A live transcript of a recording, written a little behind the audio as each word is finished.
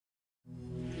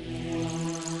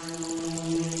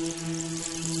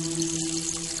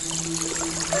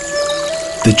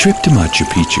The trip to Machu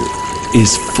Picchu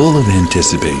is full of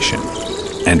anticipation,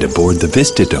 and aboard the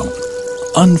Vistadome,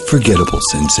 unforgettable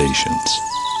sensations.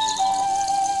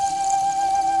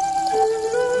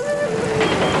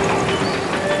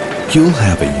 You'll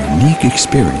have a unique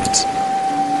experience,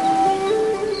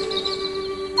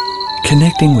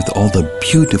 connecting with all the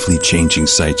beautifully changing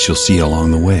sights you'll see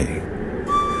along the way.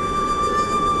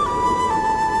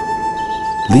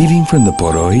 Leaving from the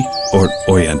Poroi or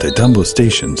Ollantaytambo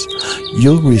stations,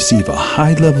 you'll receive a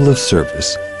high level of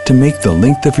service to make the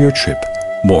length of your trip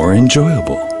more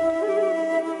enjoyable.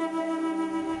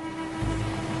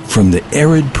 From the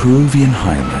arid Peruvian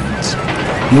highlands,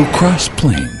 you'll cross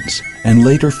plains and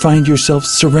later find yourself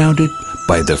surrounded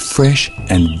by the fresh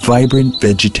and vibrant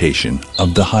vegetation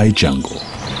of the high jungle.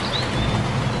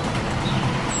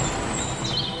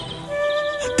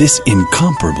 This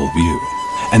incomparable view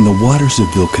and the waters of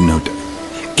Vilcanota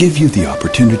give you the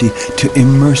opportunity to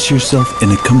immerse yourself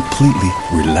in a completely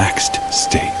relaxed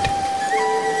state.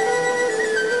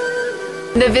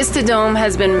 The Vistadome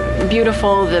has been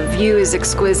beautiful, the view is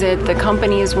exquisite, the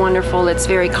company is wonderful, it's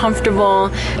very comfortable,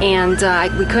 and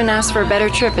we couldn't ask for a better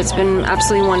trip. It's been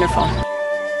absolutely wonderful.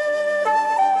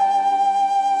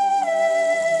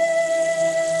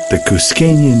 The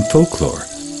Cusqueñan folklore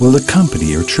will accompany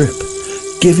your trip,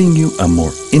 giving you a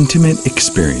more intimate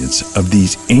experience of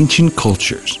these ancient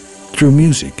cultures through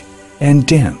music and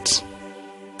dance.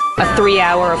 A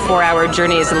 3-hour or 4-hour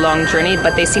journey is a long journey,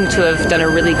 but they seem to have done a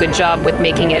really good job with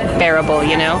making it bearable,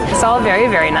 you know? It's all very,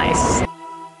 very nice.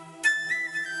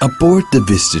 Aboard the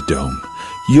Vistadome,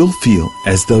 you'll feel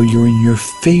as though you're in your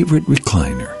favorite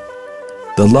recliner.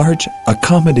 The large,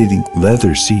 accommodating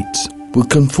leather seats will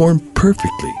conform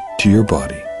perfectly to your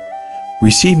body,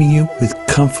 receiving you with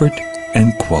comfort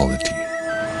and quality.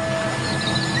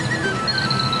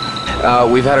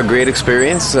 We've had a great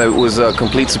experience. It was a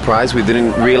complete surprise. We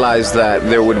didn't realize that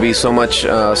there would be so much,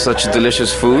 such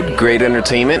delicious food, great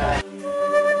entertainment.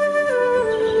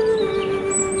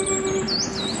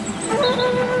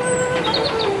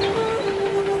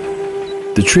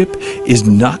 The trip is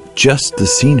not just the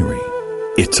scenery,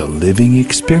 it's a living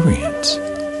experience,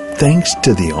 thanks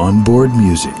to the onboard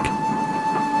music.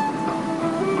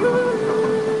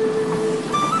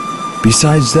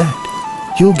 Besides that,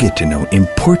 you'll get to know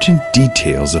important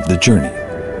details of the journey,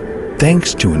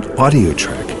 thanks to an audio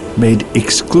track made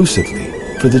exclusively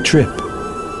for the trip.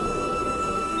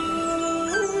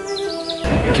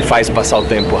 Que faz passar o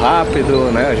tempo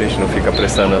rápido, né? A gente não fica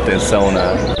prestando atenção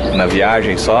na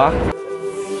viagem só.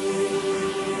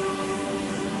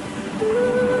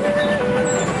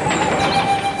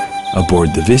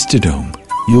 Aboard the Vistadome,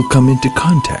 you'll come into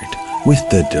contact with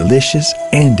the delicious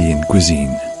Andean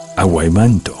cuisine,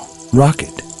 aguaimanto,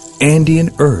 rocket, Andean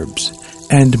herbs,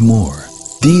 and more.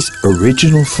 These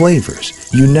original flavors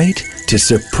unite to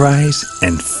surprise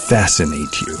and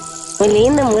fascinate you. Muy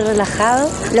lindo, muy relajado,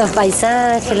 los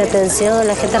paisajes, la atención,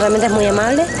 la gente realmente es muy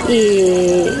amable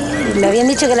y me habían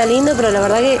dicho que era lindo, pero la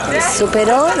verdad que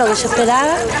superó lo que yo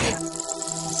esperaba.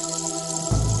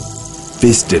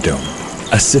 Vistadome,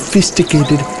 a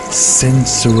sophisticated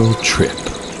sensorial trip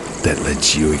that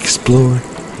lets you explore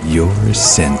your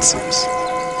senses.